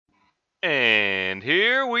And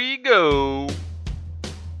here we go.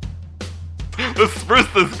 Let's spruce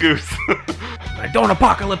this goose. Don't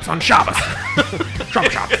apocalypse on Shabbos.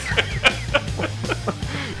 Trump Shabbos.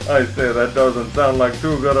 I say that doesn't sound like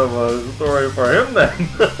too good of a story for him then.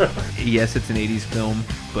 Yes, it's an 80s film,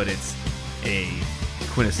 but it's a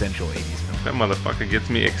quintessential 80s film. That motherfucker gets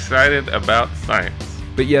me excited about science.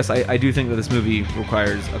 But yes, I do think that this movie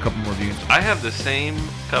requires a couple more views. I have the same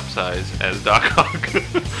cup size as Doc Ock.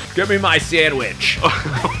 Give me my sandwich.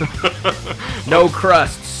 No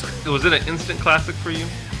crusts. Was it an instant classic for you?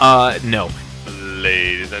 No.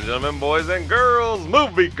 Ladies and gentlemen, boys and girls,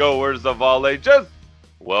 moviegoers of all ages,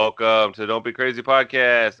 welcome to Don't Be Crazy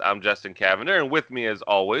Podcast. I'm Justin Cavender, and with me, as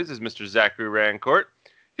always, is Mr. Zachary Rancourt.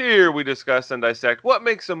 Here we discuss and dissect what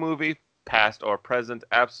makes a movie, past or present,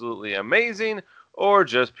 absolutely amazing, or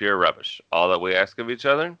just pure rubbish. All that we ask of each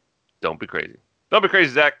other, don't be crazy. Don't be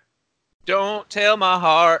crazy, Zach. Don't tell my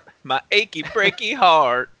heart, my achy breaky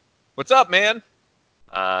heart. What's up, man?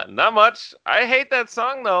 Not much. I hate that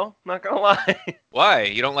song though. Not gonna lie. Why?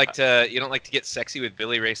 You don't like to get sexy with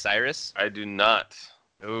Billy Ray Cyrus? I do not.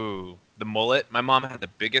 Ooh, the mullet. My mom had the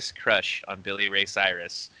biggest crush on Billy Ray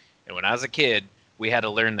Cyrus, and when I was a kid, we had to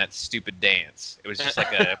learn that stupid dance. It was just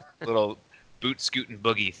like a little boot scooting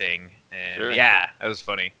boogie thing, and Sure. Yeah, that was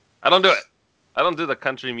funny. I don't do it. I don't do the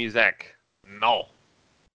country music. No,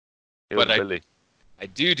 But I- Hillbilly. I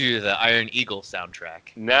do the Iron Eagle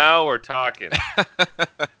soundtrack. Now we're talking.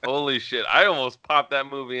 Holy shit. I almost popped that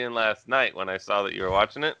movie in last night when I saw that you were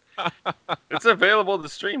watching it. It's available to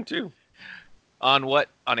stream too. On what?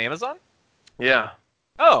 On Amazon? Yeah.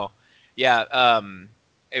 Oh, yeah.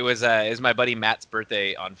 It was my buddy Matt's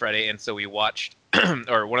birthday on Friday, and so we watched.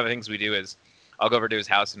 Or one of the things we do is, I'll go over to his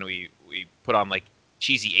house and we put on like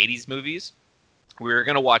cheesy '80s movies. We were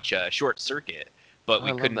gonna watch Short Circuit, but I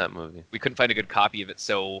we love couldn't. that movie. We couldn't find a good copy of it,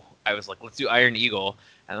 so I was like, let's do Iron Eagle,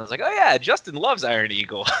 and I was like, oh yeah, Justin loves Iron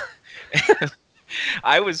Eagle.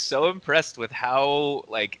 I was so impressed with how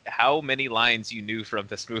many lines you knew from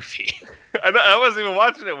this movie. I wasn't even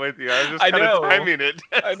watching it with you. I was just I kind of know. timing it.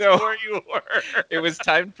 I know. Where you were. It was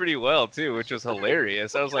timed pretty well too, which was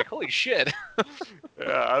hilarious. I was like, holy shit. Yeah,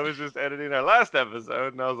 I was just editing our last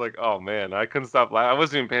episode, and I was like, oh man, I couldn't stop laughing. I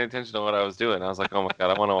wasn't even paying attention to what I was doing. I was like, oh my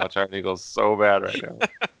god, I want to watch Iron Eagle so bad right now.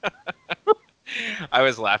 I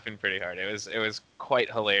was laughing pretty hard. It was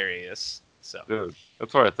quite hilarious. So Dude,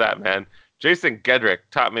 that's where it's at, man. Jason Gedrick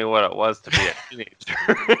taught me what it was to be a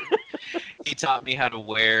teenager. he taught me how to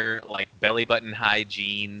wear like belly button high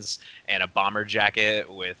jeans and a bomber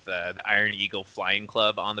jacket with the Iron Eagle Flying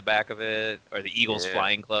Club on the back of it, or the Eagles Yeah.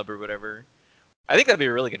 Flying Club or whatever. I think that'd be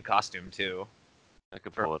a really good costume too I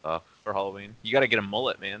could pull it off. for Halloween. You got to get a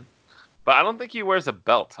mullet, man. But I don't think he wears a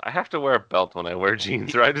belt. I have to wear a belt when I wear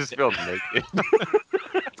jeans, or I just feel naked.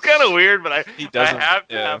 It's kind of weird, but He I doesn't. have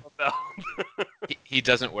to yeah. have a belt. He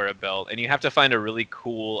doesn't wear a belt, and you have to find a really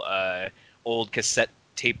cool old cassette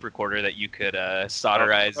tape recorder that you could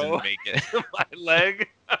solderize Oh. and make it. My leg.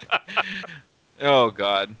 Oh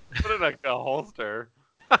God. Put it in like a holster.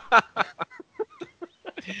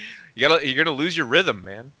 You're gonna lose your rhythm,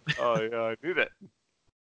 man. Oh yeah, I do that.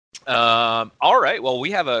 All right. Well,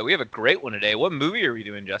 we have a great one today. What movie are we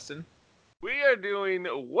doing, Justin? We are doing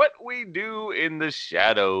What We Do in the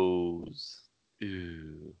Shadows.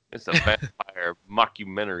 Ew. It's a vampire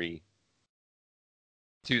mockumentary.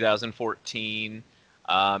 2014.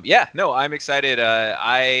 Yeah. No, I'm excited.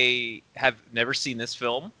 I have never seen this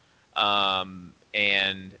film,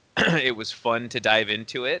 and it was fun to dive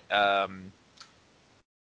into it.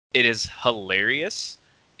 It is hilarious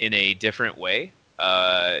in a different way.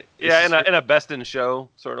 Yeah, in a best in show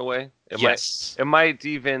sort of way. Yes. It might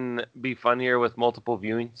even be funnier with multiple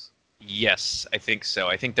viewings. Yes, I think so.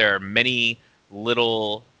 I think there are many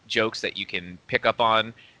little jokes that you can pick up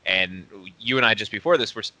on, and you and I just before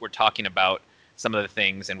this were talking about some of the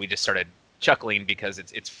things, and we just started chuckling because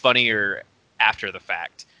it's funnier after the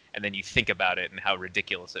fact, and then you think about it and how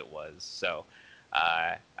ridiculous it was. So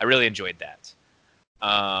I really enjoyed that.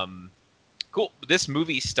 Cool. This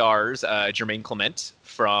movie stars Jermaine Clement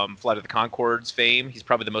from Flight of the Conchords fame. He's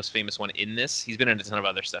probably the most famous one in this. He's been in a ton of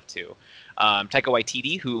other stuff too. Taika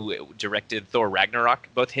Waititi, who directed Thor Ragnarok.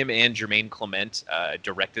 Both him and Jermaine Clement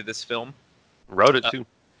directed this film. Wrote it too.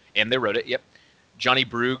 And they wrote it, yep. Johnny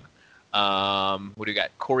Brugh. What do you got?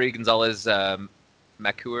 Corey Gonzalez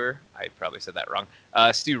Macour. I probably said that wrong.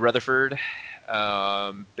 Stu Rutherford.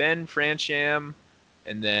 Ben Francham.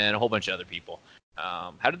 And then a whole bunch of other people.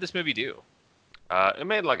 How did this movie do? It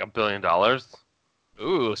made like $1 billion.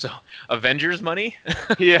 Ooh, so Avengers money?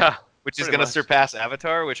 Yeah. Which is Pretty going to much. surpass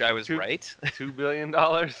Avatar, which I was Two- right. $2 billion.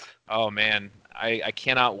 Oh, man. I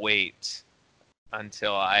cannot wait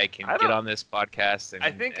until I can I get don't- on this podcast. And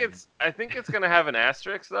I think and- it's gonna have an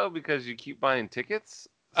asterisk though because you keep buying tickets,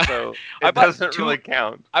 so I it bought doesn't two- really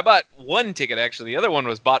count. I bought one ticket actually. The other one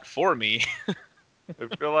was bought for me.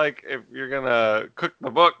 I feel like if you're gonna cook the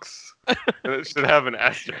books, then it should have an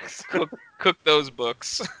asterisk. Cook those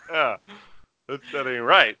books. Yeah, that ain't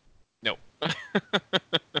right. No.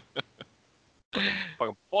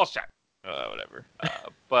 Fucking bullshit. Whatever.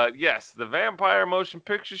 But yes, the Vampire Motion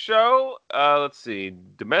Picture Show. Let's see.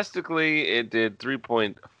 Domestically, it did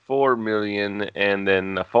 3.4 million, and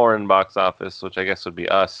then the foreign box office, which I guess would be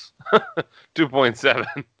us, 2.7.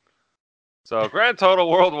 So grand total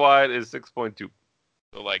worldwide is 6.2.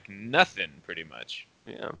 So like nothing, pretty much.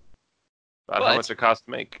 Yeah. About But- how much it costs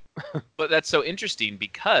to make. But that's so interesting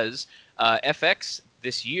because FX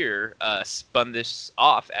this year spun this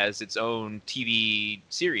off as its own TV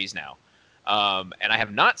series now. And I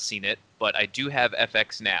have not seen it, but I do have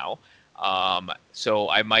FX now. So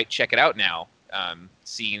I might check it out now,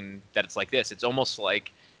 seeing that it's like this. It's almost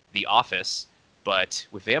like The Office, but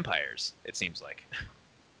with vampires, it seems like.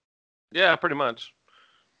 Yeah, pretty much.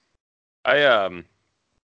 I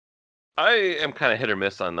am kind of hit or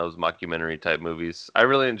miss on those mockumentary type movies. I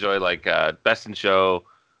really enjoy like Best in Show,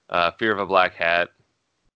 Fear of a Black Hat,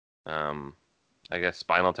 I guess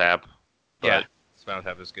Spinal Tap. But, Yeah, Spinal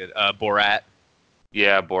Tap is good. Borat.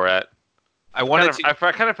 Yeah, Borat. I wanted to, I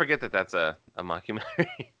kind of forget that that's a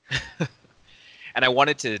mockumentary. and I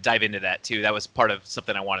wanted to dive into that too. That was part of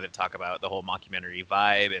something I wanted to talk about, the whole mockumentary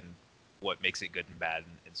vibe and what makes it good and bad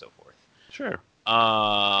and so forth. Sure.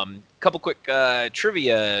 Couple quick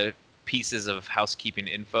trivia pieces of housekeeping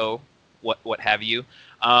info, what have you.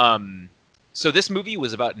 So this movie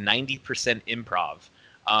was about 90% improv.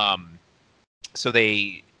 So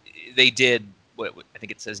they did what I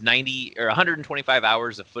think it says 90 or 125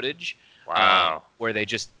 hours of footage. Wow. Where the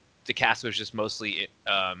cast was just mostly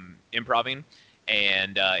improving,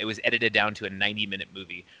 and it was edited down to a 90-minute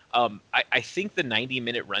movie. I think the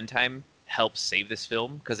 90-minute runtime helps save this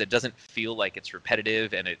film because it doesn't feel like it's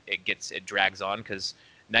repetitive and it drags on, because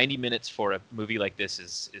 90 minutes for a movie like this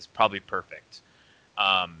is probably perfect.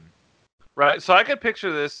 Right. So I could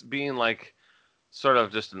picture this being like sort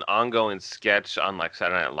of just an ongoing sketch on like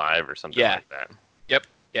Saturday Night Live or something Yeah. like that. Yep.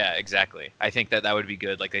 Yeah, exactly. I think that would be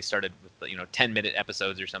good. Like they started with 10-minute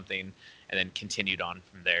episodes or something, and then continued on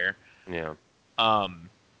from there. Yeah.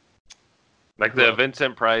 Like the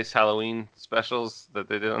Vincent Price Halloween specials that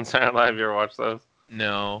they did on Saturday Night Live. You ever watch those?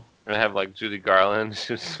 No. And they have like Judy Garland.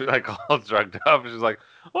 She's like all drugged up. She's like,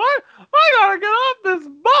 "What? I gotta get off this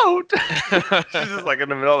boat." She's just like in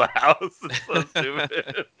the middle of the house. It's so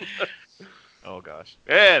stupid. Oh gosh.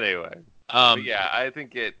 Anyway, but Yeah. I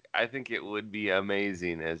think it would be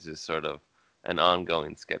amazing as just sort of an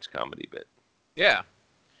ongoing sketch comedy bit. Yeah.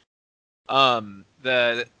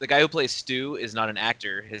 The guy who plays Stu is not an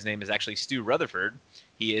actor. His name is actually Stu Rutherford.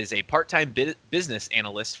 He is a part-time business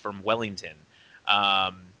analyst from Wellington,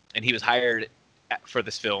 and he was hired for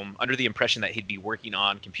this film under the impression that he'd be working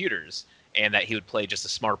on computers and that he would play just a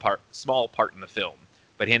small part in the film.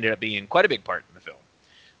 But he ended up being quite a big part in the film.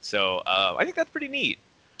 So I think that's pretty neat.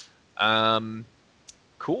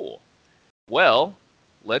 Cool. Well,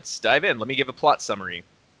 let's dive in. Let me give a plot summary.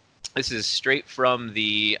 This is straight from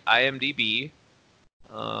the IMDb.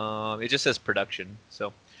 It just says production.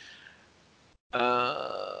 So,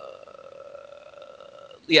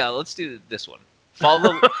 yeah, let's do this one.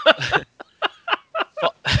 Follow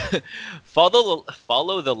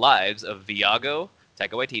the lives of Viago,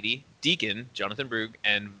 Taika Waititi, Deacon, Jonathan Brugh,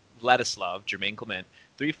 and Vladislav, Jermaine Clement,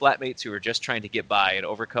 three flatmates who are just trying to get by and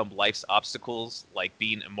overcome life's obstacles, like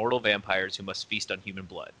being immortal vampires who must feast on human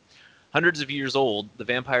blood. Hundreds of years old, the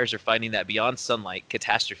vampires are finding that beyond sunlight,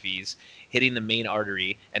 catastrophes hitting the main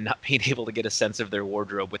artery and not being able to get a sense of their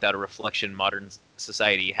wardrobe without a reflection in modern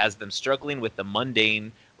society has them struggling with the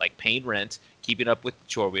mundane, like paying rent, keeping up with the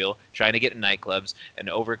chore wheel, trying to get in nightclubs, and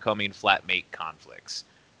overcoming flatmate conflicts.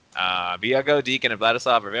 Viago, Deacon, and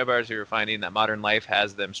Vladislav are vampires who are finding that modern life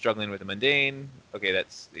has them struggling with the mundane. Okay,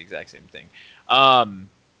 that's the exact same thing.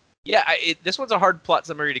 This one's a hard plot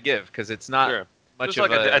summary to give because it's not Sure. much Just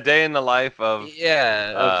of like a day in the life of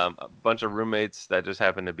a bunch of roommates that just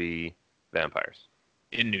happen to be vampires.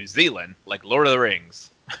 in New Zealand, like Lord of the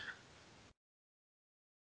Rings.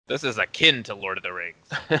 This is akin to Lord of the Rings.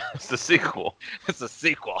 It's the sequel. It's a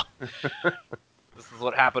sequel. This is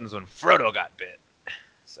what happens when Frodo got bit.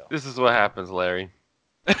 So This is what happens, Larry.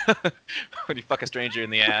 when you fuck a stranger in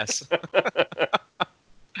the ass.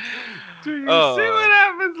 Do you Oh. see what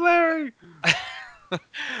happens, Larry?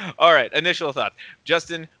 All right, initial thoughts.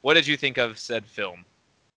 Justin, what did you think of said film?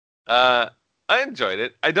 I enjoyed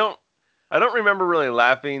it. I don't I don't remember really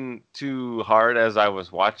laughing too hard as I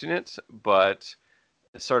was watching it, but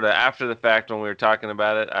sort of after the fact when we were talking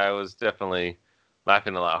about it, I was definitely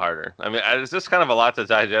laughing a lot harder. I mean, it's just kind of a lot to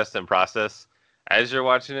digest and process as you're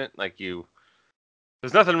watching it. Like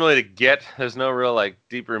there's nothing really to get. There's no real like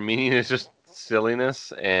deeper meaning. It's just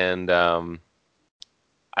silliness, and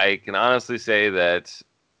I can honestly say that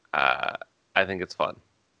I think it's fun.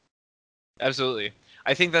 Absolutely.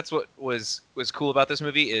 I think that's what was cool about this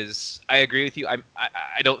movie is I agree with you.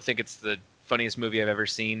 I don't think it's the funniest movie I've ever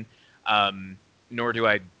seen, nor do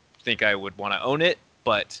I think I would want to own it,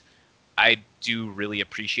 but I do really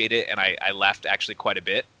appreciate it, and I laughed actually quite a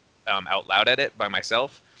bit out loud at it by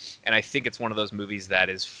myself. And I think it's one of those movies that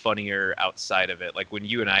is funnier outside of it. Like when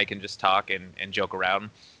you and I can just talk and joke around,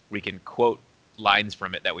 we can quote lines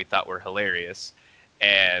from it that we thought were hilarious,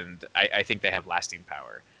 and I think they have lasting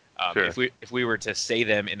power. Sure. If we were to say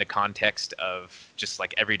them in the context of just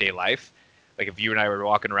like everyday life, like if you and I were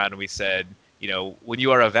walking around and we said, you know, when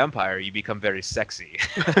you are a vampire, you become very sexy,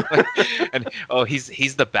 and oh,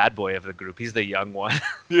 he's the bad boy of the group, he's the young one.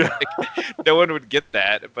 Yeah. Like, no one would get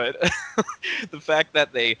that, but the fact that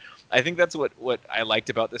I think that's what I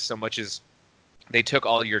liked about this so much is they took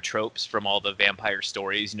all your tropes from all the vampire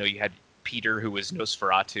stories. You know, you had Peter, who was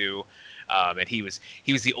Nosferatu, and he was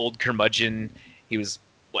the old curmudgeon. He was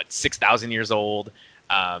 6,000 years old.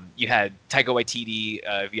 You had Taika Waititi,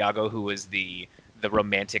 Viago, who was the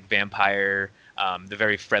romantic vampire, the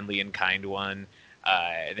very friendly and kind one.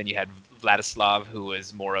 Then you had Vladislav, who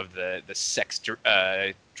was more of the sex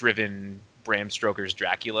driven Bram Stoker's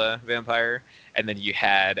Dracula vampire. And then you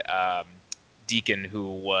had Deacon,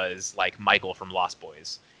 who was like Michael from Lost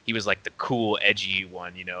Boys. He was like the cool, edgy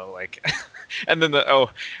one, you know, like, and then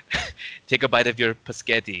take a bite of your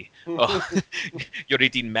paschetti. Oh, you're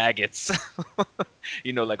eating maggots,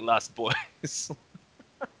 you know, like Lost Boys.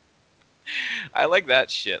 I like that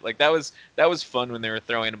shit. Like that was fun when they were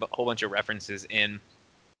throwing a whole bunch of references in,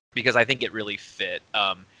 because I think it really fit.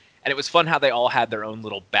 And it was fun how they all had their own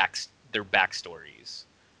little backstories.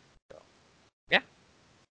 So, yeah.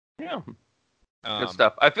 Good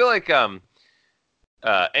stuff. I feel like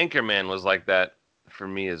Anchorman was like that for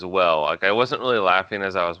me as well. Like I wasn't really laughing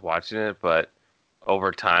as I was watching it, but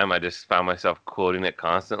over time I just found myself quoting it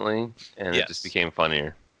constantly, and it just became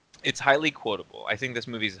funnier. It's highly quotable. I think this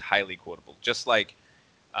movie is highly quotable. Just like,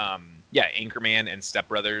 Anchorman and Step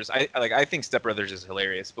Brothers. I think Step Brothers is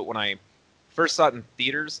hilarious, but when I first saw it in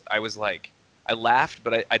theaters, I was like, I laughed,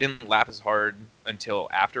 but I didn't laugh as hard until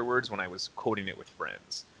afterwards when I was quoting it with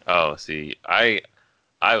friends. Oh, see, I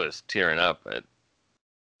was tearing up at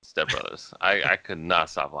Step Brothers. I could not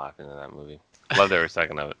stop laughing at that movie. Loved every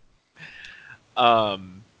second of it.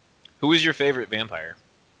 Who was your favorite vampire?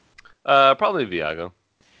 Probably Viago.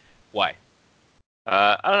 Why?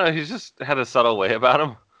 I don't know. He's just had a subtle way about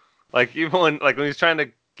him. Like even when he's trying to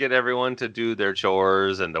get everyone to do their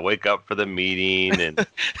chores and to wake up for the meeting and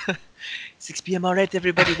 6 p.m. All right,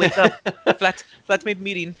 everybody, wake up. Flatmate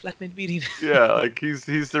meeting. Yeah, like he's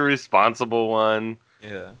the responsible one.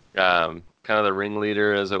 Yeah. Kind of the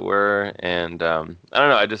ringleader, as it were, and I don't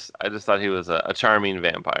know. I just thought he was a charming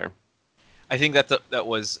vampire. I think that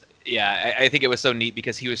was I think it was so neat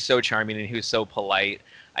because he was so charming and he was so polite.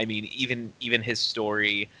 I mean, even his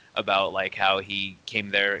story about like how he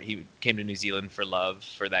came to New Zealand for love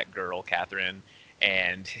for that girl Catherine,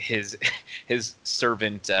 and his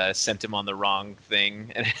servant sent him on the wrong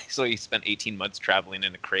thing, and so he spent 18 months traveling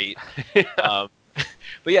in a crate. But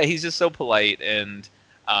yeah, he's just so polite, and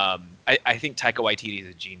I think Taika Waititi is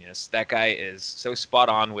a genius. That guy is so spot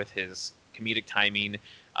on with his comedic timing.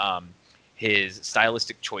 His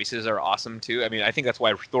stylistic choices are awesome too. I mean, I think that's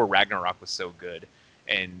why Thor Ragnarok was so good.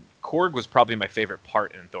 And Korg was probably my favorite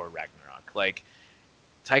part in Thor Ragnarok. Like,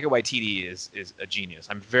 Taika Waititi is a genius.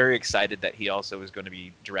 I'm very excited that he also is going to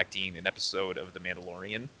be directing an episode of The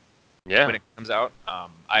Mandalorian when it comes out.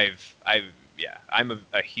 I'm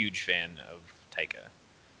a huge fan of Taika.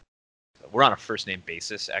 So we're on a first name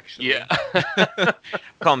basis, actually. Yeah.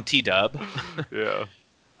 Call him T-Dub. Yeah.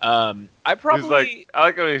 I probably I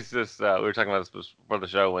like how he's just we were talking about this before the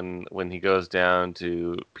show when he goes down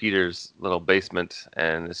to Peter's little basement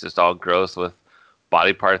and it's just all gross with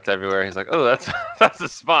body parts everywhere. He's like, oh, that's a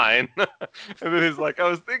spine. And then he's like, I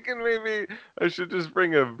was thinking maybe I should just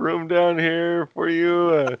bring a broom down here for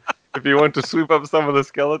you if you want to sweep up some of the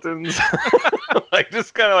skeletons. Like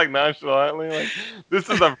just kind of like nonchalantly, like this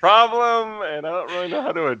is a problem and I don't really know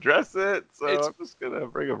how to address it, so I'm just gonna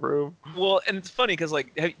bring a broom. Well, and it's funny because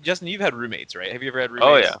like Justin, you've had roommates, right? Have you ever had roommates?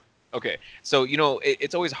 Oh yeah. Okay, so you know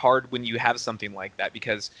it's always hard when you have something like that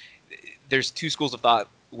because there's two schools of thought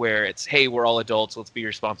where it's, hey, we're all adults, let's be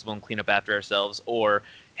responsible and clean up after ourselves, or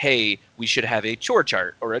hey, we should have a chore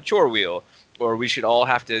chart or a chore wheel, or we should all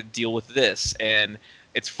have to deal with this. And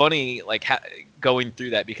it's funny, like, going through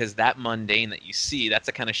that, because that mundane that you see, that's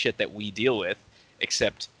the kind of shit that we deal with,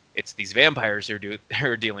 except it's these vampires who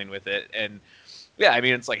are dealing with it. And yeah, I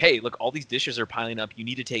mean, it's like, hey, look, all these dishes are piling up, you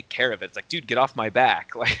need to take care of it. It's like, dude, get off my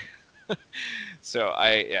back. Like, so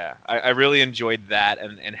I really enjoyed that,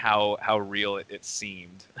 and how real it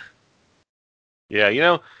seemed. Yeah, you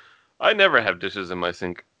know, I never have dishes in my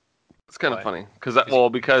sink. It's kind of funny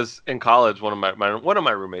because in college, one of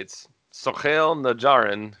my roommates, Sohail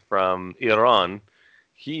Najarin from Iran,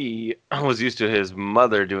 he was used to his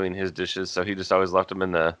mother doing his dishes, so he just always left them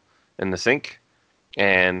in the sink.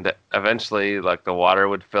 And eventually, like, the water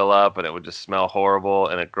would fill up, and it would just smell horrible,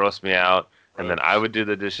 and it grossed me out. And then I would do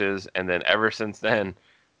the dishes, and then ever since then,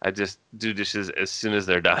 I just do dishes as soon as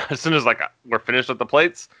they're done. As soon as, like, we're finished with the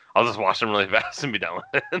plates, I'll just wash them really fast and be done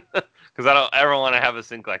with it. Because I don't ever want to have a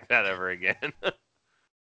sink like that ever again.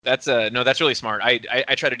 That's really smart. I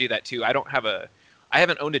try to do that too. I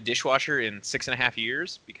haven't owned a dishwasher in 6.5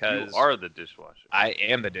 years because you are the dishwasher. I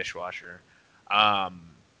am the dishwasher.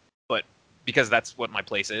 But because that's what my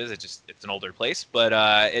place is, it's an older place, but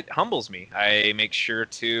it humbles me. I make sure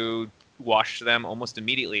to wash them almost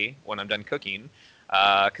immediately when I'm done cooking,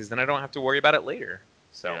 because then I don't have to worry about it later.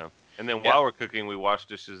 So yeah. And then while we're cooking, we wash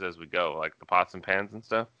dishes as we go, like the pots and pans and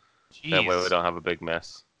stuff. Jeez. That way we don't have a big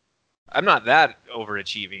mess. I'm not that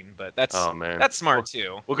overachieving, but that's smart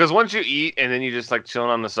too. Well, because once you eat and then you just like chilling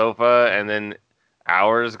on the sofa, and then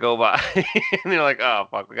hours go by, and you're like, oh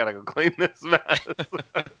fuck, we gotta go clean this mess.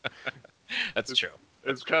 That's true.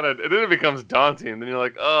 It's kind of, and then it becomes daunting. Then you're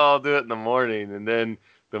like, oh, I'll do it in the morning, and then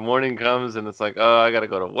the morning comes and it's like, oh, I gotta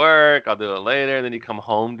go to work. I'll do it later. And then you come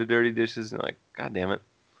home to dirty dishes and you're like, God damn it,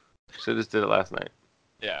 should have just did it last night.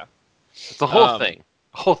 Yeah, it's the whole thing.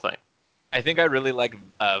 Whole thing. I think I really like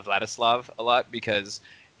Vladislav a lot because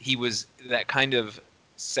he was that kind of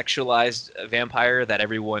sexualized vampire that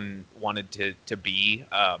everyone wanted to be.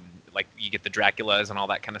 Like you get the Draculas and all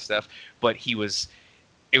that kind of stuff, but it was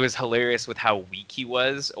hilarious with how weak he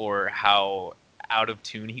was or how out of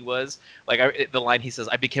tune he was. Like the line he says,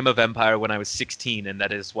 "I became a vampire when I was 16, and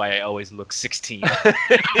that is why I always look 16."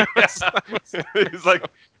 He's like,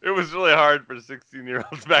 it was really hard for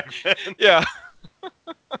 16-year-olds back then. Yeah.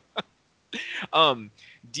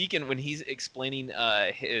 Deacon, when he's explaining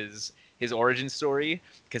his origin story,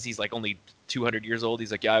 because he's like only 200 years old,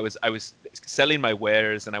 he's like, yeah, I was selling my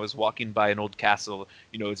wares and I was walking by an old castle.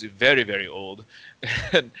 You know, it's very, very old.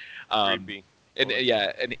 And, creepy. And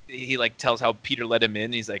yeah, and he like tells how Peter let him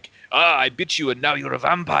in. He's like, I bit you and now you're a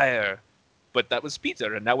vampire. But that was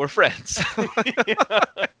Peter and now we're friends. And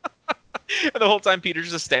the whole time Peter's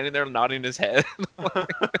just standing there nodding his head.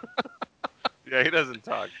 Yeah, he doesn't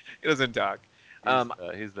talk. He doesn't talk.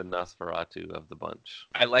 He's the Nosferatu of the bunch.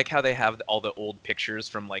 I like how they have all the old pictures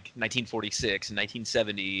from like 1946 and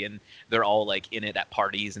 1970, and they're all like in it at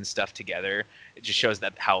parties and stuff together. It just shows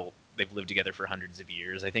that how they've lived together for hundreds of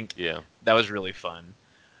years. I think that was really fun.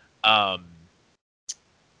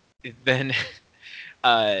 Then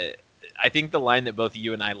I think the line that both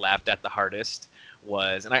you and I laughed at the hardest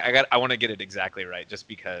was, and I want to get it exactly right just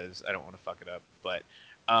because I don't want to fuck it up, but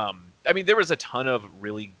I mean, there was a ton of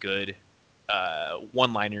really good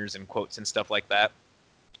one-liners and quotes and stuff like that.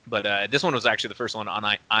 But this one was actually the first one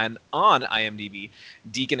on IMDb.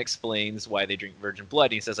 Deacon explains why they drink virgin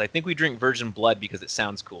blood. He says, I think we drink virgin blood because it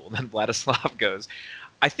sounds cool. And then Vladislav goes,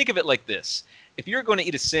 I think of it like this. If you were going to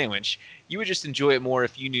eat a sandwich, you would just enjoy it more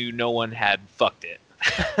if you knew no one had fucked it.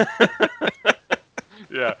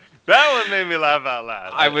 Yeah. That one made me laugh out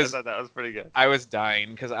loud. I thought that was pretty good. I was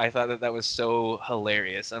dying because I thought that was so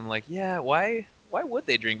hilarious. I'm like, yeah, why would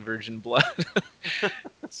they drink virgin blood?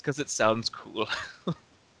 It's because it sounds cool.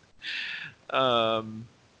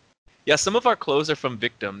 Yeah, some of our clothes are from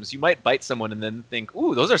victims. You might bite someone and then think,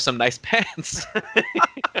 ooh, those are some nice pants. I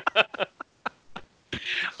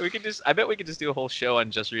bet we could just do a whole show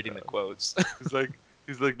on just reading the quotes.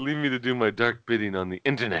 He's like, leave me to do my dark bidding on the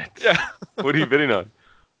internet. Yeah. What are you bidding on?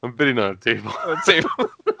 I'm bidding on a table. A table.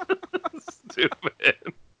 Stupid.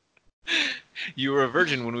 You were a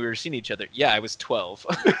virgin when we were seeing each other. Yeah, I was 12.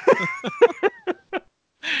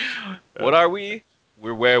 What are we?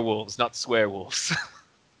 We're werewolves, not swearwolves.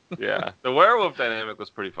 Yeah, the werewolf dynamic was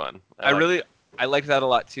pretty fun. I liked that a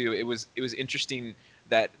lot too. It was interesting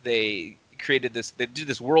that they created this. They did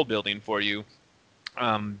this world building for you,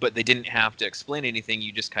 but they didn't have to explain anything.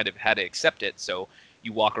 You just kind of had to accept it. So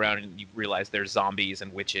you walk around and you realize there's zombies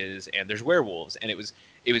and witches and there's werewolves, and it was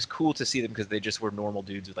cool to see them because they just were normal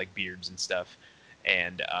dudes with like beards and stuff.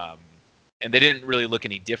 and they didn't really look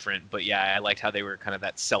any different. But yeah, I liked how they were kind of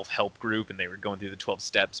that self-help group, and they were going through the 12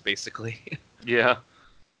 steps basically. Yeah.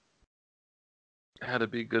 Had to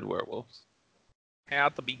be good werewolves.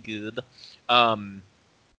 Had to be good. What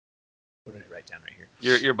did I write down right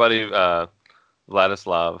here? Your buddy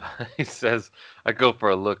Vladislav, he says, "I go for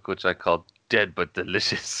a look which I call dead but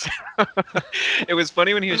delicious." It was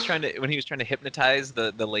funny when he was trying to hypnotize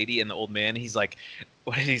the lady and the old man. He's like,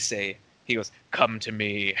 what did he say? He goes, "Come to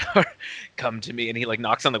me, come to me," and he like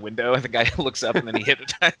knocks on the window, and the guy looks up, and then he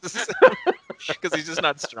hypnotizes because he's just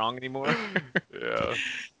not strong anymore. Yeah, it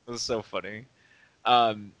was so funny.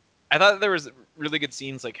 I thought there was really good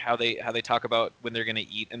scenes, like how they talk about when they're gonna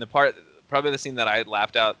eat, and probably the scene that I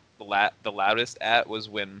laughed out the loudest at was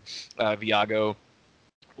when Viago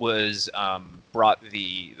was brought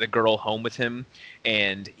the girl home with him,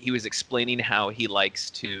 and he was explaining how he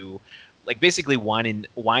likes to like basically wine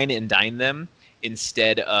and dine them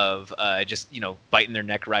instead of just biting their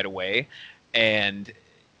neck right away. And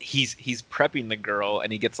he's prepping the girl,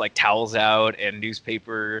 and he gets like towels out and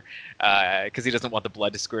newspaper because he doesn't want the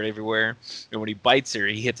blood to squirt everywhere. And when he bites her,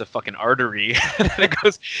 he hits a fucking artery, and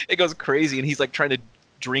it goes crazy, and he's like trying to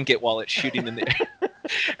drink it while it's shooting in the air.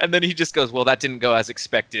 And then he just goes, "Well, that didn't go as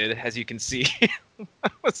expected, as you can see."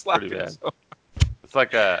 I was laughing pretty bad. so. It's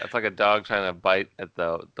like a dog trying to bite at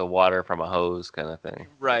the water from a hose kind of thing.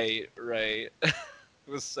 Right. It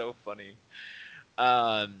was so funny.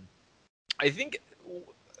 I think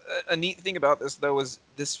a neat thing about this though was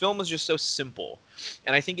this film was just so simple,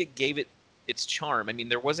 and I think it gave it its charm. I mean,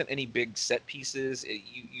 there wasn't any big set pieces.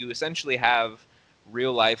 You essentially have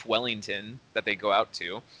real life Wellington that they go out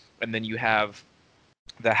to, and then you have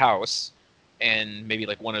the house and maybe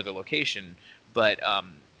like one other location. But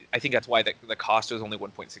I think that's why the cost was only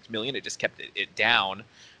 1.6 million. It just kept it down.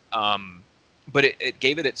 But it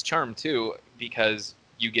gave it its charm too, because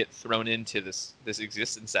you get thrown into this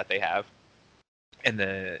existence that they have, and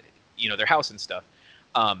their house and stuff.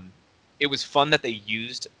 It was fun that they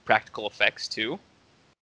used practical effects too,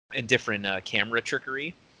 and different camera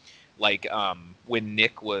trickery. Like when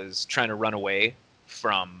Nick was trying to run away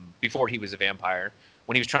from, before he was a vampire,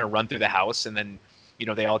 when he was trying to run through the house, and then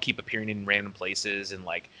they all keep appearing in random places, and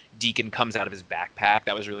like Deacon comes out of his backpack.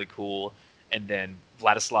 That was really cool. And then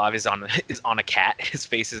Vladislav is on a cat. His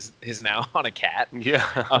face is now on a cat.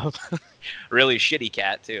 Yeah. Really shitty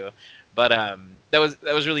cat too. But that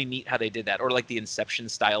was really neat how they did that. Or like the Inception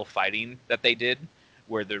style fighting that they did,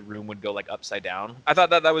 where the room would go like upside down. I thought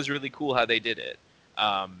that was really cool how they did it.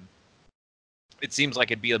 It seems like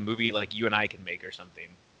it'd be a movie like you and I can make or something.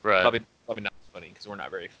 Right. Probably not funny, because we're not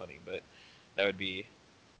very funny, but I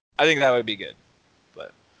think that would be good.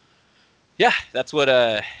 But yeah, that's what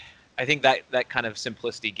I think that kind of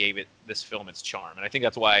simplicity gave this film its charm, and I think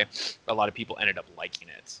that's why a lot of people ended up liking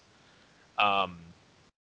it. I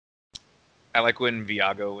like when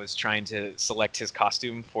Viago was trying to select his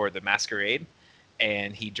costume for the masquerade,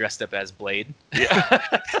 and he dressed up as Blade. Yeah.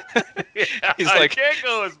 He's like, "I can't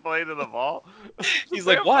go as Blade in the ball." He's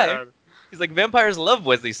like, "Why?" He's like, "Vampires love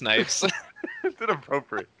Wesley Snipes." It's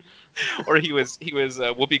inappropriate. Or he was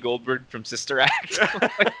Whoopi Goldberg from Sister Act.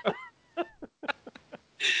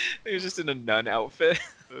 He was just in a nun outfit.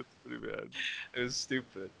 That's pretty bad. It was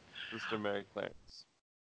stupid. Mr. Mary Clarence.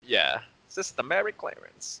 Yeah, Sister Mary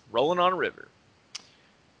Clarence, rolling on a river.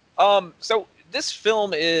 So this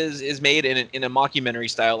film is made in a mockumentary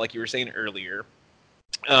style, like you were saying earlier,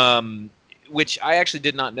 which I actually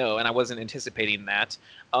did not know, and I wasn't anticipating that.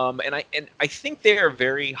 And I think they are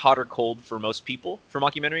very hot or cold for most people for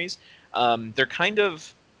mockumentaries. They're kind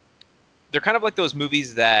of like those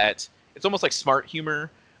movies that it's almost like smart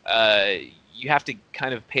humor. You have to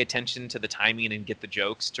kind of pay attention to the timing and get the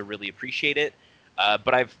jokes to really appreciate it.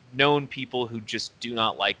 But I've known people who just do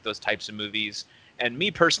not like those types of movies. And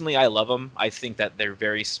me personally, I love them. I think that they're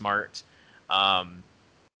very smart.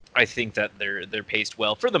 I think that they're paced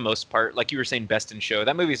well for the most part. Like you were saying, Best in Show,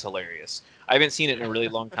 that movie's hilarious. I haven't seen it in a really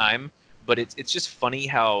long time, but it's just funny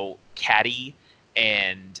how catty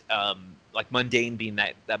and like mundane being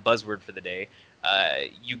that buzzword for the day.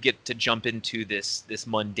 You get to jump into this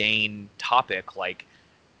mundane topic like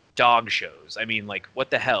dog shows. I mean, like,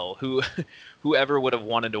 what the hell? Whoever would have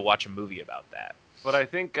wanted to watch a movie about that? But I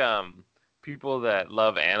think people that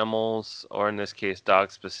love animals, or in this case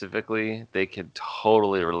dogs specifically, they can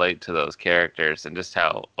totally relate to those characters and just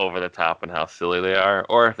how over the top and how silly they are.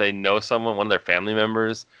 Or if they know someone, one of their family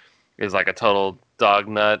members is like a total dog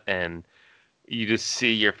nut, and you just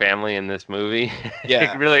see your family in this movie.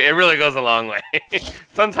 Yeah. it really goes a long way.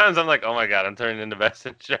 Sometimes I'm like, oh my god, I'm turning into Best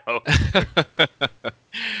in Show.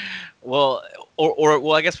 Well, or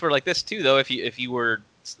well, I guess for like this too, though, if you were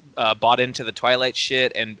bought into the Twilight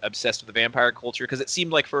shit and obsessed with the vampire culture, because it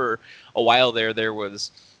seemed like for a while there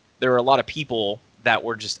were a lot of people that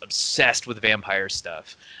were just obsessed with vampire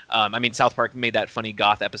stuff. I mean, South Park made that funny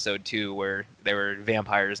goth episode too, where they were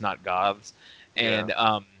vampires, not goths, and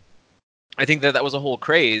I think that was a whole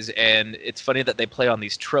craze. And it's funny that they play on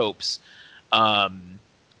these tropes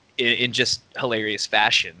in just hilarious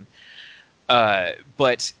fashion.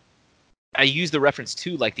 But I use the reference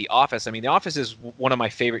to like The Office. I mean, The Office is one of my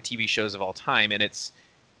favorite TV shows of all time, and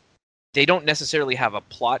they don't necessarily have a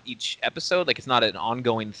plot each episode. Like, it's not an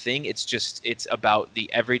ongoing thing. It's about the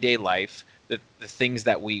everyday life, the things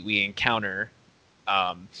that we encounter,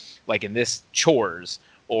 like in this, chores,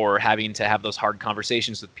 or having to have those hard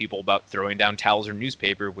conversations with people about throwing down towels or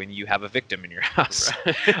newspaper when you have a victim in your house.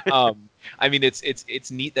 Right. I mean,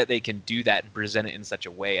 it's neat that they can do that and present it in such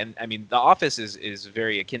a way. And I mean, The Office is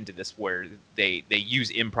very akin to this, where they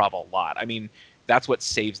use improv a lot. I mean, that's what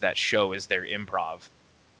saves that show, is their improv.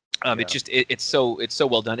 It's so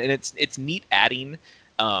well done, and it's neat adding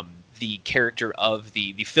the character of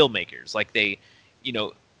the filmmakers. Like, they,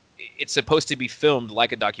 it's supposed to be filmed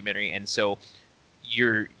like a documentary, and so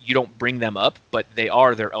you don't bring them up, but they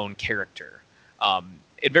are their own character. And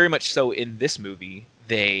very much so in this movie,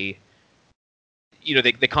 they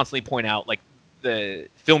constantly point out, like, the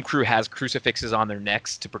film crew has crucifixes on their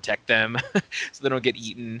necks to protect them so they don't get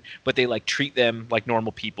eaten, but they like treat them like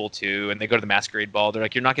normal people too. And they go to the masquerade ball. They're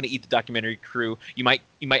like, you're not going to eat the documentary crew. You might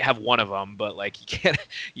have one of them, but like,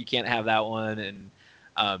 you can't have that one. And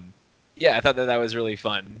I thought that was really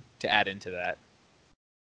fun to add into that.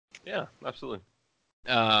 Yeah, absolutely.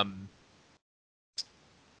 What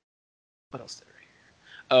else did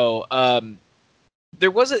I hear? There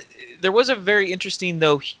was a very interesting,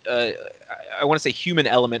 though, I want to say human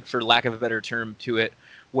element, for lack of a better term, to it,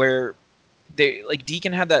 where they, like,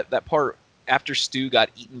 Deacon had that part after Stu got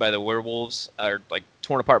eaten by the werewolves, or like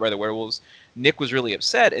torn apart by the werewolves. Nick was really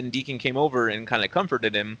upset, and Deacon came over and kind of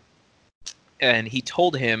comforted him, and he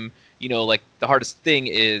told him, like, the hardest thing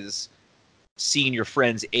is seeing your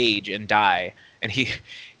friends age and die. And he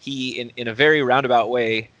in a very roundabout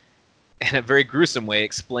way, in a very gruesome way,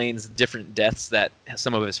 explains different deaths that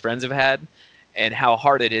some of his friends have had and how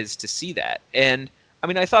hard it is to see that. And I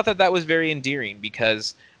mean, I thought that was very endearing,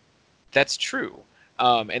 because that's true.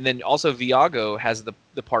 And then also Viago has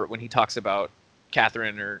the part when he talks about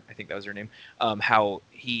Catherine, or I think that was her name, how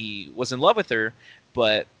he was in love with her,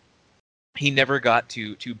 but he never got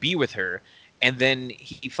to be with her. And then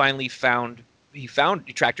he finally he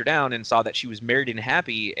tracked her down and saw that she was married and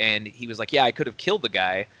happy, and he was like, yeah, I could have killed the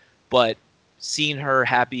guy, but seeing her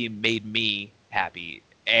happy made me happy,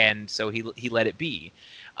 and so he let it be.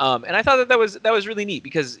 And I thought that was really neat,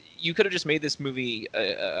 because you could have just made this movie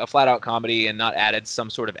a flat out comedy and not added some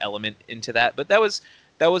sort of element into that, but that was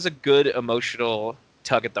a good emotional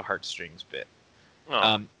tug at the heartstrings bit.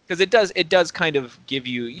 Because it does kind of give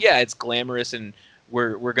you, it's glamorous, and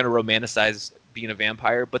we're going to romanticize being a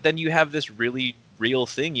vampire, but then you have this really real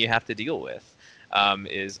thing you have to deal with,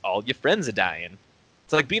 is all your friends are dying.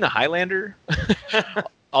 It's like being a Highlander.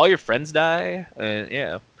 All your friends die.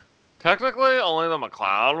 Yeah. Technically, only the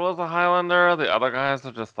McCloud was a Highlander. The other guys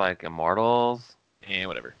are just like immortals.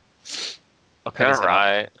 Whatever. I'll cut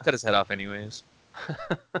his head off anyways.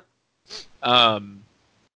 But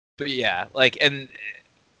yeah, like, and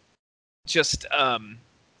just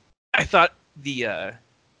I thought the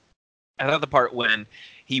part when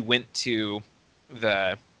he went to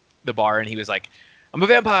the bar and he was like, I'm a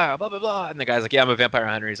vampire, blah, blah, blah. And the guy's like, yeah, I'm a vampire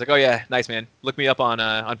hunter. He's like, oh, yeah, nice, man. Look me up on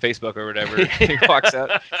Facebook or whatever. He walks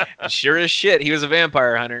out. And sure as shit, he was a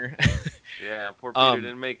vampire hunter. Yeah, poor Peter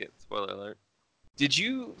didn't make it. Spoiler alert. Did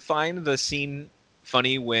you find the scene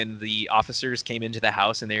funny when the officers came into the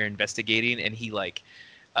house and they were investigating, and he, like,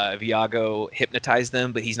 Viago hypnotized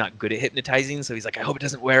them, but he's not good at hypnotizing, so he's like, I hope it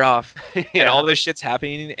doesn't wear off. Yeah. And all this shit's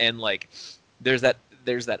happening, and, like, there's that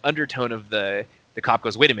undertone of the cop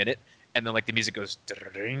goes, wait a minute. And then, like, the music goes,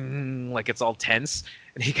 like, it's all tense.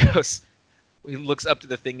 And he looks up to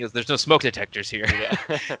the thing, there's no smoke detectors here. Yeah.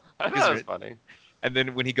 I thought that was funny. And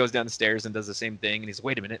then when he goes down the stairs and does the same thing, and he's,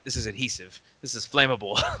 wait a minute, this is adhesive. This is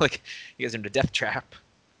flammable. Like, he has him to death trap.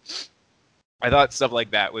 I thought stuff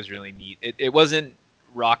like that was really neat. It wasn't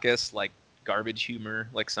raucous, like, garbage humor,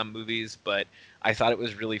 like some movies, but I thought it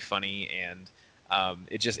was really funny, and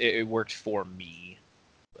it worked for me.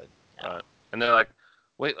 But, and they're like,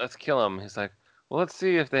 wait, let's kill him. He's like, well, let's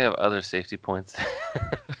see if they have other safety points.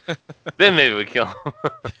 Then maybe we kill him.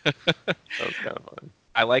 That was kind of fun.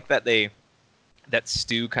 I like that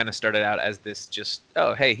Stu kind of started out as this just,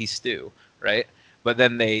 oh, hey, he's Stu, right? But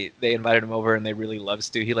then they invited him over, and they really loved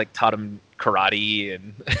Stu. He like taught him karate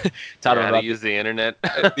and taught him how about to use the internet.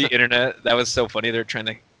 the internet. That was so funny. They're trying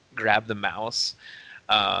to grab the mouse.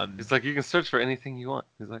 He's like, you can search for anything you want.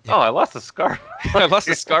 He's like, oh, I lost a scarf. I lost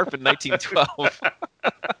a scarf in 1912.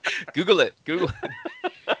 Google it.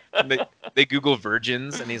 And they Google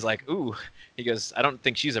virgins, and he's like, ooh. He goes, I don't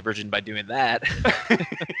think she's a virgin by doing that.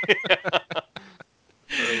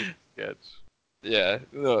 Sketch. Yeah,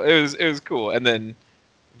 no, it was cool. And then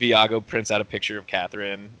Viago prints out a picture of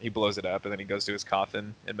Catherine. He blows it up, and then he goes to his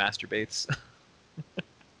coffin and masturbates.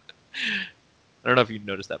 I don't know if you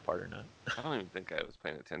noticed that part or not. I don't even think I was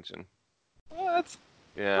paying attention. What?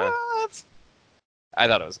 Yeah. What? I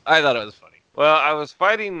thought it was funny. Well, I was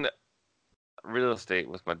fighting real estate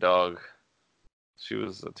with my dog. She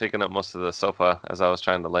was taking up most of the sofa as I was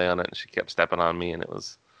trying to lay on it, and she kept stepping on me, and it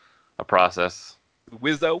was a process.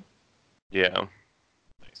 Wizzo. Yeah.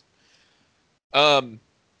 Nice.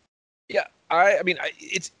 Yeah. I mean,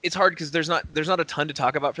 it's hard because there's not a ton to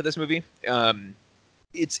talk about for this movie.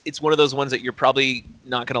 It's one of those ones that you're probably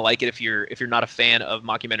not gonna like it if you're not a fan of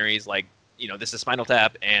mockumentaries like, you know, This is Spinal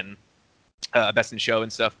Tap and Best in Show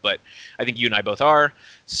and stuff. But I think you and I both are,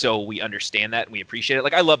 so we understand that and we appreciate it.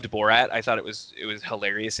 Like, I loved Borat. I thought it was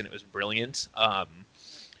hilarious and it was brilliant.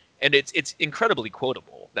 And it's incredibly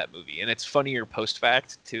quotable, that movie, and it's funnier post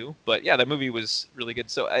fact too. But yeah, that movie was really good.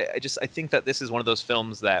 So I think that this is one of those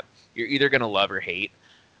films that you're either gonna love or hate.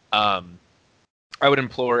 I would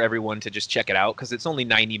implore everyone to just check it out because it's only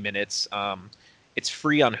 90 minutes. It's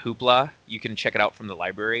free on Hoopla. You can check it out from the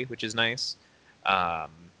library, which is nice.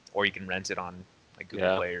 Or you can rent it on like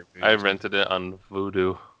Google Play or Vudu. I rented it on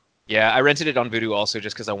Vudu. Yeah, I rented it on Vudu also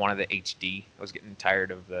just because I wanted the HD. I was getting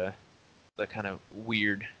tired of the kind of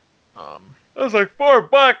weird. It was like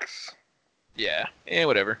 $4. Yeah,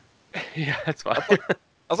 whatever. Yeah, that's fine. I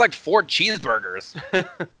was like 4 cheeseburgers.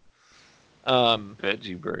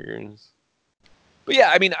 Veggie burgers. But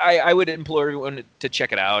yeah, I mean, I would implore everyone to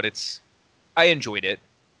check it out. I enjoyed it.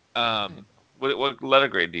 What letter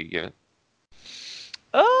grade do you give it?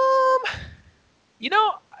 You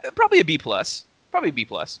know, probably a B plus. Probably a B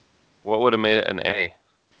plus. What would have made it an A?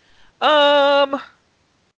 I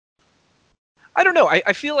don't know.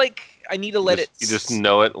 I feel like I need to let it. You just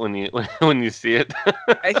know it when you see it.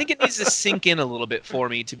 I think it needs to sink in a little bit for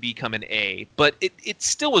me to become an A, but it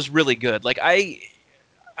still was really good. Like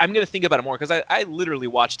I'm gonna think about it more because I literally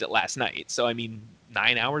watched it last night. So I mean,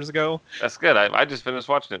 9 hours ago. That's good. I just finished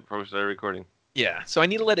watching it before we started recording. Yeah. So I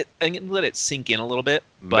need to let it sink in a little bit.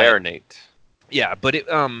 But, marinate. Yeah, but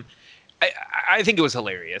I think it was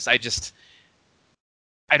hilarious. I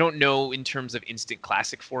don't know in terms of instant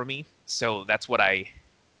classic for me, so that's what I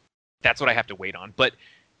have to wait on. But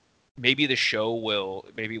maybe the show will.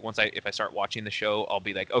 Maybe if I start watching the show, I'll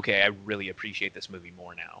be like, okay, I really appreciate this movie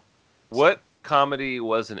more now. What comedy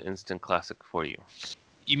was an instant classic for you?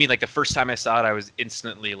 You mean like the first time I saw it, I was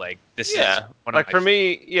instantly like, "This is one like of my for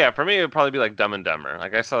me, it would probably be like Dumb and Dumber.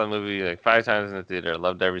 Like I saw the movie like 5 times in the theater,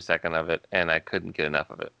 loved every second of it, and I couldn't get enough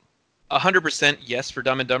of it. 100% yes for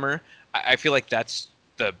Dumb and Dumber. I feel like that's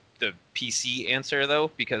the PC answer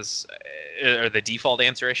though, because or the default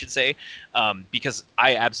answer I should say, because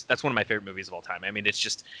that's one of my favorite movies of all time. I mean,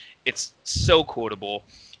 it's so quotable,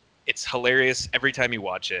 it's hilarious every time you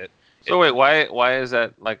watch it. So wait, why is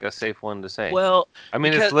that like a safe one to say? Well, I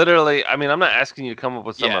mean, it's literally. I mean, I'm not asking you to come up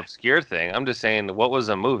with some obscure thing. I'm just saying, what was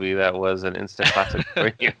a movie that was an instant classic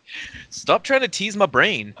for you? Stop trying to tease my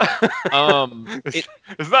brain.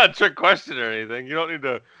 It's not a trick question or anything. You don't need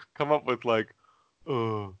to come up with like,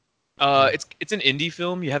 it's an indie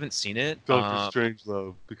film. You haven't seen it. Doctor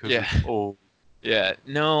Strangelove because it's old. Yeah.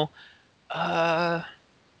 No.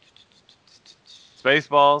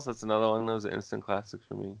 Spaceballs. That's another one that was an instant classic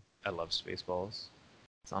for me. I love Spaceballs.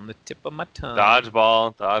 It's on the tip of my tongue.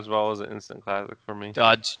 Dodgeball. Dodgeball was an instant classic for me.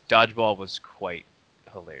 Dodgeball was quite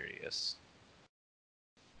hilarious.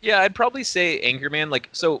 Yeah, I'd probably say Anchorman. Like,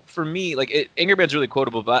 so for me, like Anchorman's really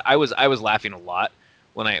quotable, but I was laughing a lot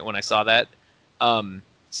when I saw that.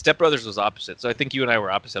 Step Brothers was opposite, so I think you and I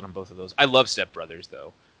were opposite on both of those. I love Step Brothers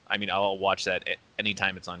though. I mean, I'll watch that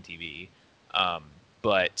anytime it's on TV.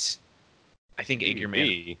 But I think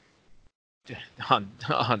Anchorman. On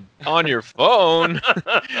your phone.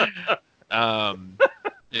 Yeah.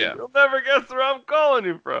 You'll never guess where I'm calling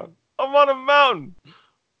you from. I'm on a mountain.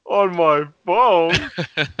 On my phone.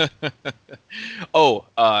 Oh,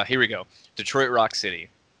 here we go. Detroit Rock City.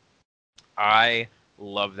 I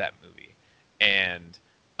love that movie. And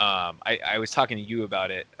I was talking to you about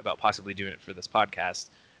it, about possibly doing it for this podcast,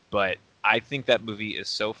 but I think that movie is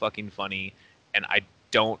so fucking funny, and I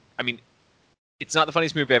mean, it's not the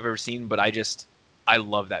funniest movie I've ever seen, but I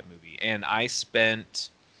love that movie. And I spent,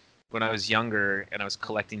 when I was younger and I was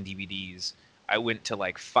collecting DVDs, I went to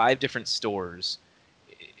like 5 different stores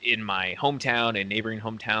in my hometown and neighboring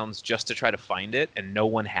hometowns just to try to find it, and no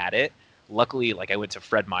one had it. Luckily, like I went to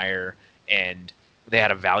Fred Meyer and they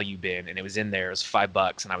had a value bin and it was in there. It was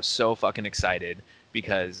 $5 and I was so fucking excited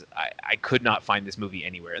because I could not find this movie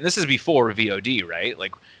anywhere. And this is before VOD, right?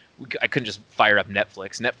 Like I couldn't just fire up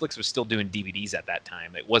Netflix. Netflix was still doing DVDs at that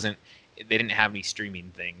time. They didn't have any streaming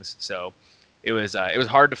things. So it was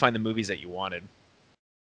hard to find the movies that you wanted.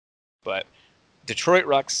 But Detroit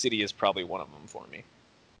Rock City is probably one of them for me.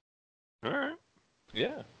 All right.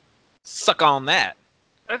 Yeah. Suck on that.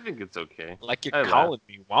 I think it's okay. Like you're calling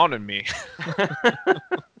me, wanting me.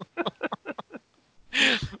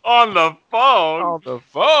 On the phone. On the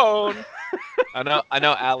phone. I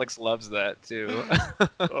know Alex loves that too.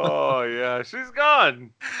 Oh yeah, she's gone.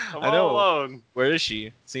 I'm I know. all alone. Where is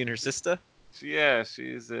she? Seeing her sister? Yeah,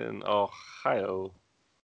 she's in Ohio.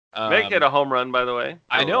 Make it a home run, by the way.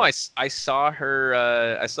 I know. I saw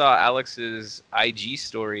her. I saw Alex's IG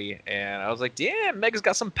story, and I was like, "Damn, Meg's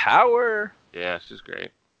got some power." Yeah, she's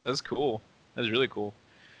great. That's cool. That's really cool.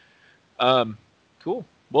 Cool.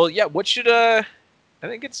 Well, yeah. What should I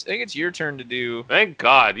think it's your turn to do. Thank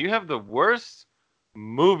God, you have the worst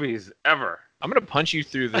movies ever. I'm gonna punch you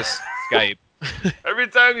through this Skype. Every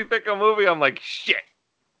time you pick a movie, I'm like, shit.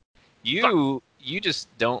 You just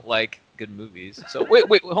don't like good movies. So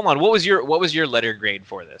wait, hold on. What was your letter grade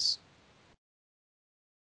for this?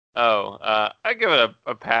 Oh, I give it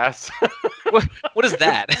a pass. What is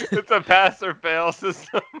that? It's a pass or fail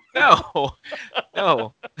system. No.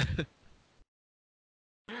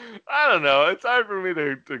 I don't know. It's hard for me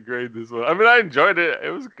to grade this one. I mean, I enjoyed it. It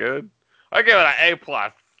was good. I give it an A+.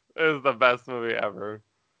 It was the best movie ever.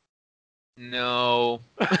 No.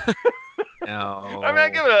 No. I mean, I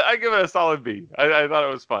give it a solid B. I thought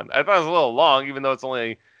it was fun. I thought it was a little long, even though it's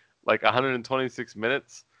only like 126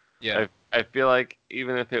 minutes. Yeah. I feel like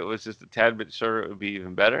even if it was just a tad bit shorter, it would be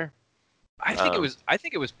even better. I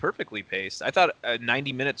think it was perfectly paced. I thought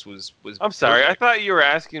 90 minutes was. I'm sorry. perfect. I thought you were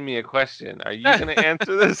asking me a question. Are you going to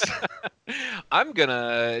answer this? I'm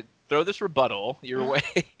gonna throw this rebuttal your way.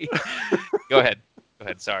 Go ahead.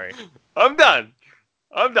 Sorry. I'm done.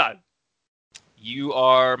 You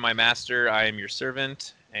are my master. I am your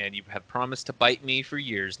servant, and you have promised to bite me for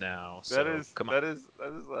years now. So come on. That is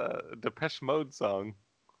a Depeche Mode song.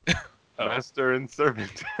 Master and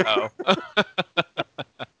servant. Oh.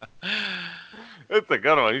 It's a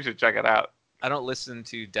good one. You should check it out. I don't listen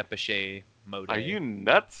to Depeche Mode. Are you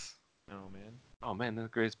nuts? No, man. Oh man, they're the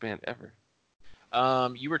greatest band ever.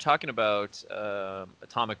 You were talking about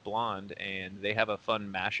Atomic Blonde, and they have a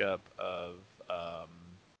fun mashup of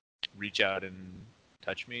 "Reach Out and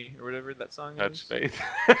Touch Me" or whatever that song Touch is. Faith.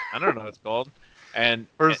 I don't know what it's called. And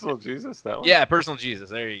Personal Jesus, that one. Yeah, Personal Jesus.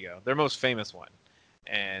 There you go. Their most famous one,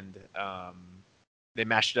 and they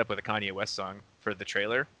mashed it up with a Kanye West song for the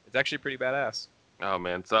trailer. It's actually pretty badass. Oh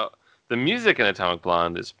man, so the music in Atomic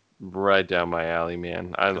Blonde is right down my alley,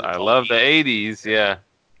 man. I all love the 80s. 80s, yeah.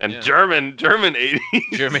 And Yeah. German 80s.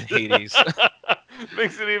 German 80s.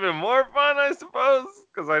 Makes it even more fun, I suppose,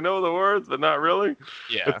 because I know the words, but not really.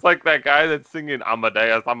 Yeah. It's like that guy that's singing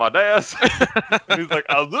Amadeus, Amadeus. And he's like,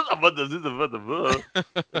 and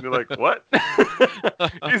you're like, what?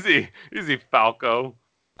 Easy, Falco.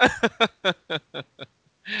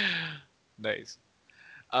 Nice.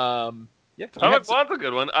 Yeah. Atomic Blonde's a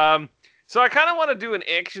good one. So I kind of want to do an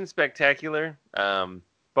action spectacular,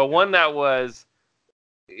 but one that was,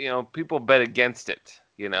 people bet against it.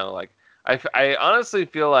 Like I honestly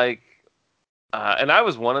feel like, and I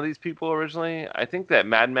was one of these people originally. I think that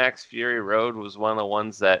Mad Max Fury Road was one of the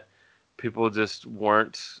ones that people just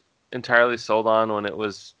weren't entirely sold on when it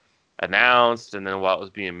was announced, and then while it was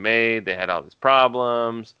being made, they had all these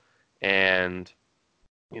problems, and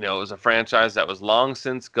it was a franchise that was long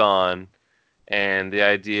since gone. And the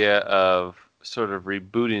idea of sort of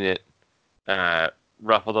rebooting it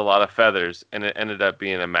ruffled a lot of feathers, and it ended up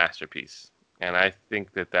being a masterpiece. And I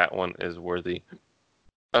think that one is worthy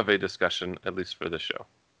of a discussion, at least for the show.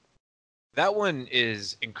 That one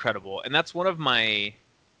is incredible, and that's one of my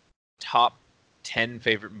top 10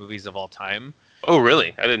 favorite movies of all time. Oh,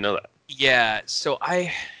 really? I didn't know that. Yeah, so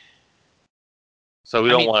So we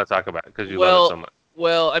don't want to talk about it because you love it so much.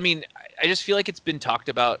 Well, I mean, I just feel like it's been talked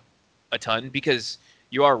about a ton because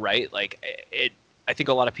you are right. Like I think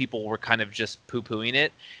a lot of people were kind of just poo-pooing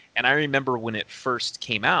it. And I remember when it first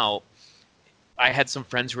came out, I had some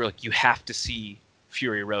friends who were like, you have to see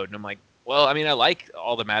Fury Road. And I'm like, well, I mean, I like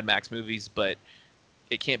all the Mad Max movies, but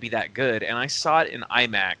it can't be that good. And I saw it in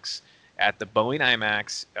IMAX at the Boeing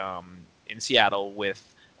IMAX in Seattle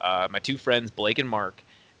with my two friends Blake and Mark,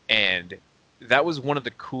 and that was one of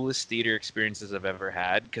the coolest theater experiences I've ever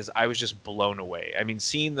had because I was just blown away. I mean,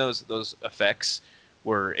 seeing those effects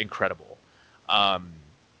were incredible.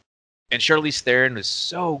 And Charlize Theron was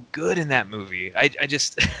so good in that movie. I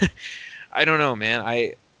just I don't know, man.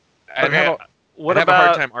 I Okay, have what a about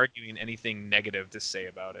hard time arguing anything negative to say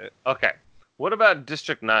about it. okay? What about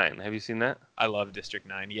District 9? Have you seen that? I love District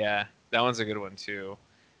 9. Yeah, that one's a good one too.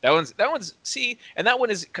 That one's see, and that one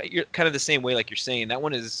is kind of the same way like you're saying. That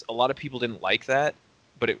one is a lot of people didn't like that,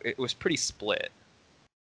 but it was pretty split.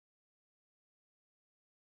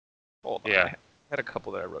 Hold on. Yeah. I had a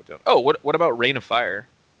couple that I wrote down. Oh, what about Reign of Fire?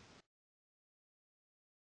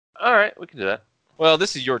 All right, we can do that. Well,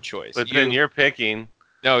 this is your choice. But then you're picking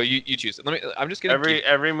No, you choose it. I'm just gonna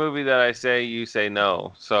every movie that I say, you say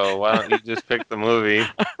no. So why don't you just pick the movie?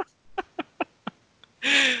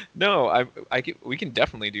 No, we can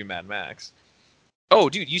definitely do Mad Max. Oh,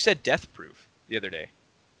 dude, you said Death Proof the other day.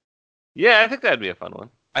 Yeah, I think that'd be a fun one.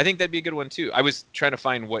 I think that'd be a good one too. I was trying to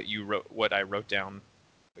find what I wrote down,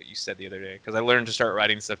 what you said the other day, because I learned to start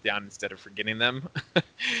writing stuff down instead of forgetting them.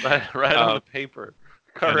 Right on the paper.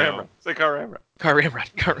 Car Ramrod. Say Car Ramrod. Car Ramrod.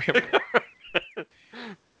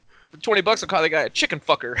 For $20, I'll call the guy a chicken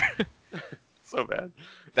fucker. So bad.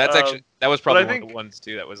 That's actually that was probably I one think- of the ones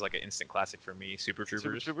too. That was like an instant classic for me. Super Super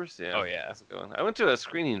Troopers. Troopers? Yeah. Oh yeah. That's a good one. I went to a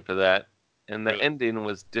screening for that, and the Really? ending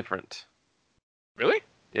was different. Really?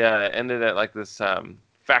 Yeah, it ended at like this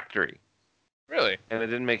factory, Really? and it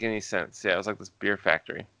didn't make any sense. Yeah, it was like this beer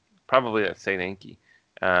factory, probably at St. Anki.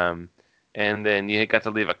 And then you got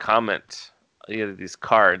to leave a comment. You had these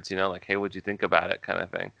cards, like, hey, what'd you think about it, kind of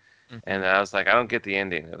thing. Mhm. And I was like, I don't get the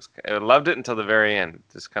ending. I loved it until the very end. It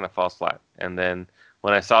just kind of falls flat. And then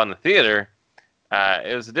when I saw it in the theater,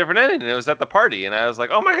 it was a different ending. It was at the party, and I was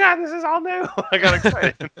like, oh my god, this is all new. I got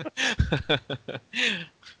excited.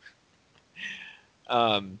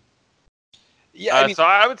 Yeah, I mean, So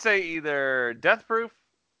I would say either Death Proof,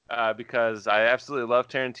 because I absolutely love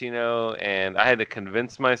Tarantino, and I had to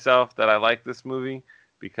convince myself that I liked this movie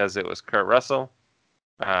because it was Kurt Russell.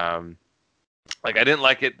 Like, I didn't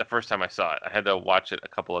like it the first time I saw it. I had to watch it a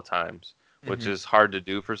couple of times, which is hard to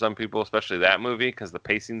do for some people, especially that movie, because the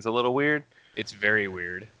pacing's a little weird. it's very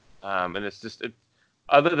weird. And it's just,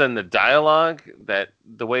 other than the dialogue, that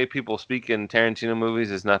the way people speak in Tarantino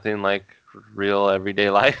movies is nothing like real everyday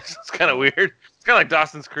life. So it's kind of weird. It's kind of like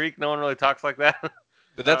Dawson's Creek. No one really talks like that.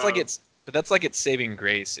 But that's like its saving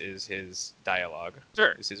grace is his dialogue.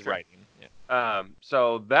 Sure. Is his sure. writing. Yeah.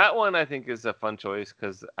 So that one I think is a fun choice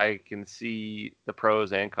because I can see the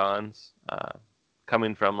pros and cons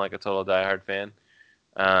coming from like a total diehard fan.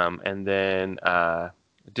 And then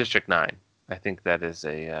District 9. I think that is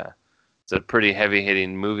it's a pretty heavy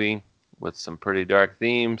hitting movie with some pretty dark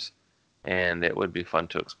themes, and it would be fun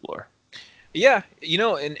to explore. Yeah,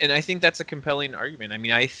 and I think that's a compelling argument. I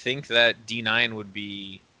mean, I think that D9 would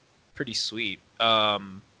be pretty sweet. I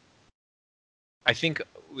think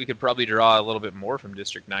we could probably draw a little bit more from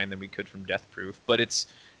District 9 than we could from Death Proof, but it's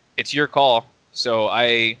your call. So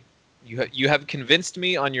you have convinced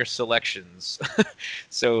me on your selections.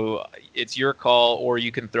 So it's your call, or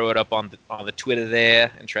you can throw it up on the Twitter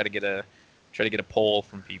there and try to get a poll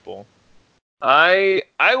from people. I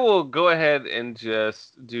will go ahead and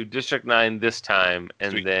just do District 9 this time,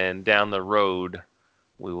 and Sweet. then down the road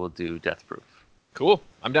we will do Death Proof. Cool.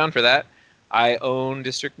 I'm down for that. I own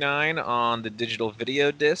District 9 on the digital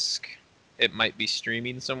video disc. It might be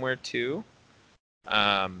streaming somewhere too.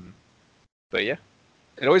 But yeah.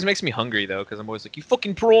 It always makes me hungry though, because I'm always like, you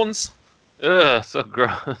fucking prawns. Ugh, so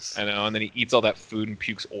gross. I know, and then he eats all that food and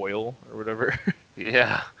pukes oil or whatever.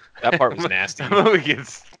 Yeah. That part was nasty. That movie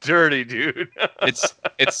gets dirty, dude. It's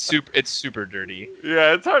super dirty.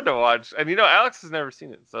 Yeah, it's hard to watch. And Alex has never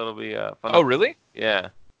seen it, so it'll be fun. Oh really? Yeah.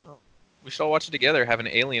 We should all watch it together, have an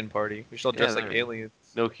alien party. We should all dress Yeah, like there we go. aliens.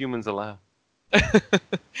 No humans allowed.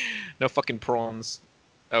 No fucking prawns.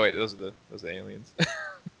 Oh wait, those are the aliens.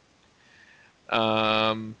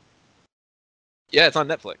 Yeah, it's on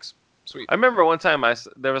Netflix. Sweet. I remember one time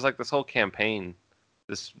there was like this whole campaign,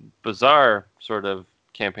 this bizarre sort of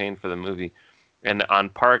campaign for the movie, and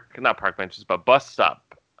on not park benches, but bus stop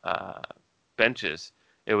benches,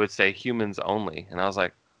 it would say humans only, and I was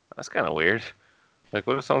like, that's kind of weird. Like,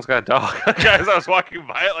 what if someone's got a dog? As I was walking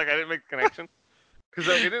by it, like I didn't make the connection because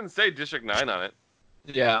it didn't say District 9 on it.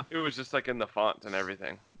 Yeah. It was just like in the font and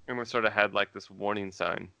everything, and we sort of had like this warning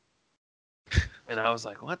sign. And I was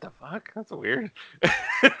like, what the fuck? That's weird. So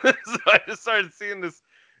I just started seeing this,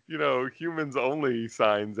 humans only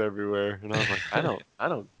signs everywhere. And I was like, I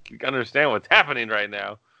don't understand what's happening right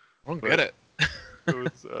now. I don't get it.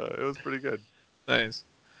 It was pretty good. Nice.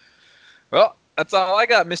 Well, that's all I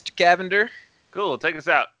got, Mr. Cavender. Cool. Take us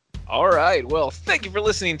out. All right. Well, thank you for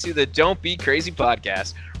listening to the Don't Be Crazy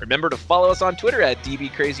podcast. Remember to follow us on Twitter at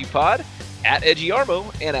DBCrazyPod, at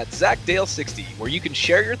EdgyArmo, and at ZachDale60, where you can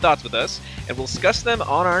share your thoughts with us and we'll discuss them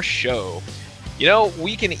on our show. You know,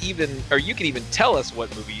 you can even tell us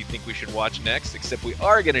what movie you think we should watch next, except we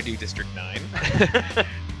are going to do District 9.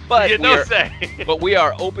 But, but we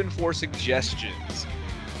are open for suggestions.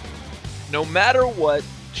 No matter what,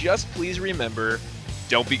 just please remember,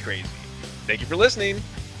 don't be crazy. Thank you for listening.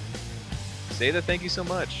 Say the thank you so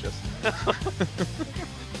much, Justin.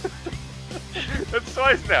 That's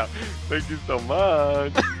twice now. Thank you so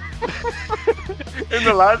much. In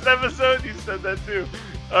the last episode, you said that too.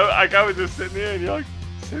 I was just sitting here and you're like,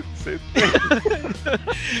 sit.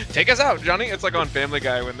 Take us out, Johnny. It's like on Family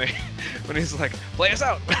Guy when he's like, play us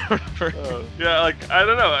out. Yeah, like, I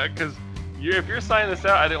don't know, because if you're signing this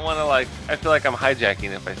out, I didn't want to, like, I feel like I'm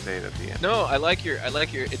hijacking if I say it at the end. No, I like your,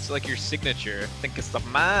 it's like your signature. Thank you so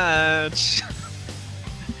much.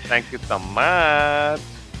 Thank you so much.